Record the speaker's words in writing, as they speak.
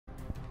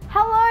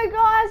Hello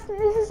guys,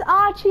 this is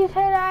Archie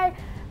today.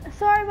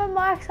 Sorry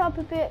my mic's up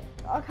a bit,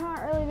 I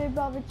can't really be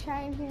bothered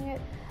changing it.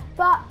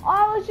 But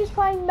I was just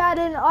playing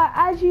Madden.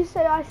 As you see,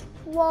 I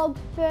flogged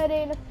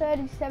 13 to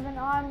 37.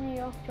 I'm New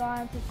York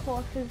Giants, of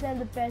course, because they're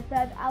the best. They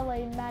have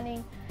Ali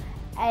Manning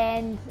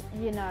and,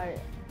 you know,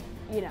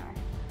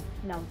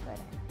 number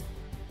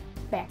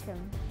 13, Beckham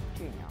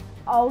Jr.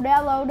 Old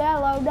L.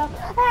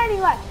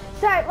 Anyway,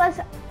 so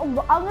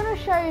I'm going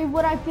to show you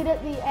what I did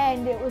at the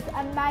end. It was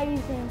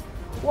amazing.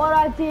 What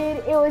I did,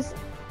 it was,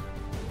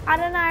 I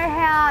don't know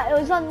how, it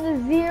was on the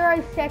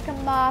 0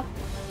 second mark,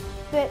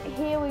 but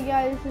here we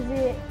go, this is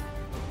it.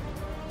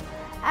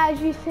 As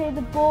you see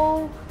the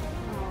ball,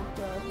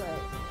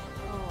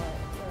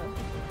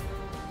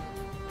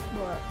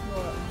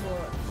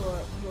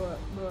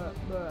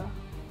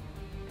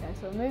 okay,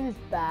 so move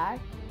this back,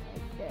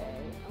 okay,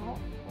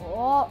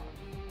 oh,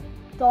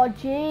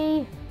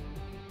 dodgy,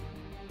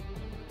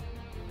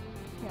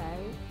 okay,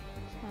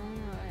 turn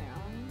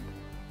around,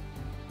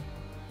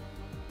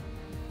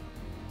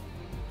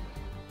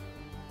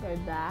 go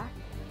back,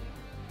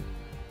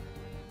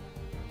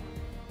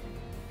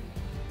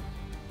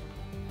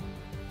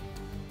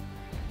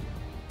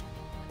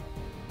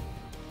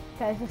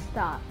 okay, so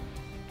start.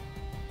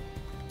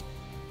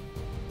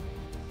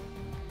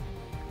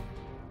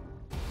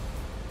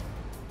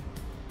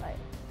 Wait.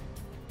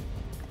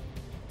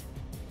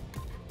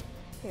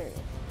 Here it is.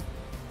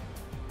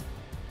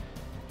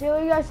 Here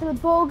we go, so the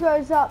ball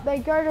goes up, they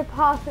go to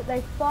pass it,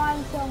 they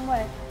find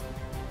somewhere.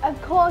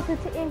 Of course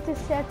it's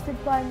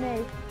intercepted by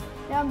me.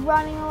 Now I'm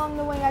running along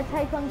the wing, I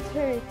take on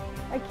 2.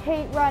 I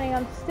keep running,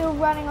 I'm still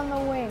running on the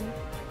wing.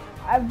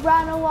 I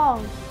run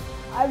along,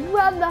 I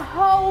run the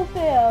whole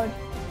field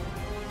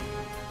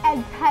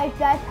and take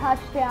that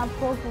touchdown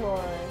for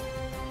glory.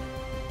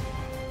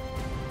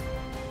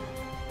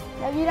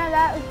 Now if you know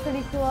that was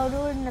pretty cool, I'll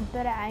do it in a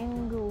better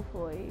angle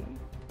for you.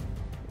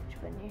 Which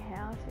when you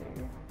how to.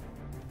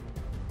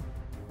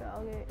 So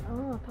I'll get,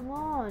 oh come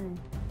on.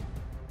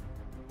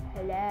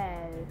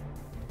 Hello.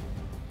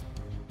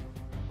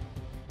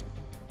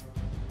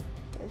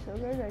 Okay, so I'll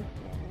go down,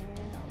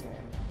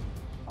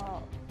 I'll go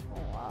up,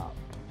 up.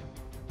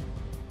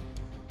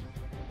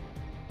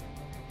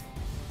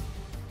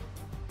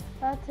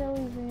 That's how we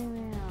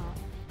zoom out.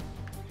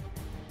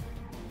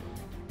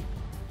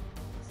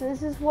 So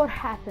this is what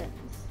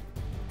happens.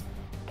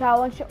 Okay, I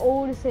want you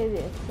all to see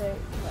this. So wait,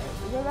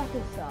 we go back to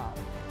the start.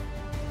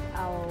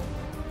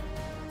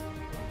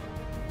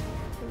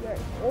 We go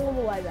all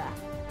the way back.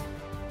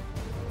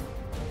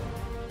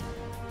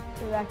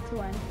 Go back to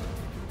when.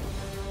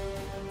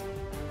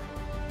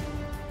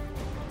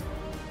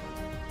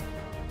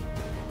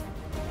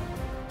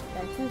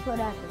 This is what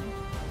happens.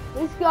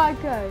 This guy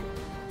goes.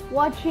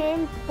 Watch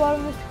him,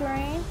 bottom of the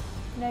screen.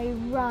 Now he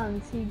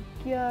runs, he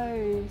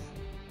goes.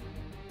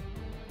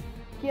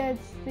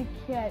 Gets the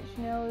catch.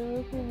 Now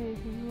look at this,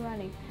 he's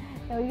running.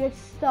 Now he gets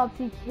stopped,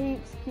 he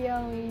keeps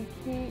going,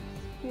 he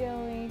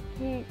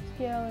keeps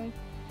going.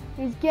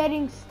 He's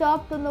getting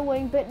stopped on the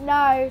wing, but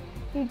no,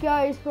 he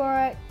goes for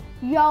it.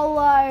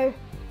 YOLO.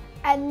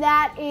 And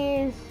that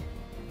is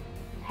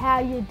how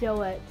you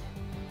do it.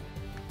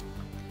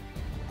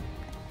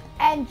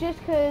 And just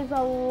because I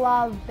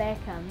love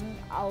Beckham,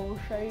 I will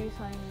show you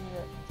something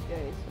that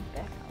goes with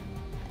Beckham.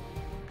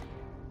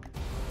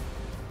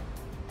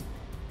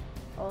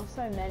 Oh,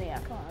 so many, I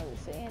can't really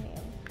see any of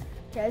them.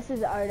 Okay, this is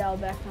Odell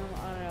Beckham.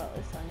 I don't know what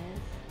this one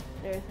is.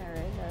 There's no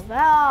reason.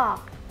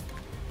 Ah!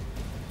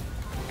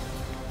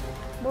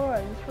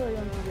 Boy, it's really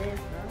on to this,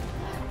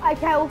 man.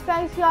 Okay, well,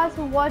 thanks guys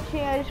for watching.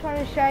 I just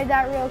wanted to show you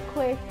that real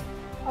quick.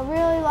 I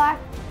really like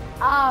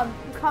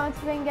comments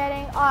I've been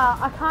getting.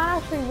 I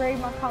can't actually read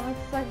my comments,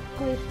 it's like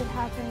a glitch that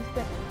happens,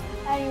 but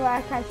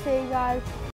anyway, okay, see you guys.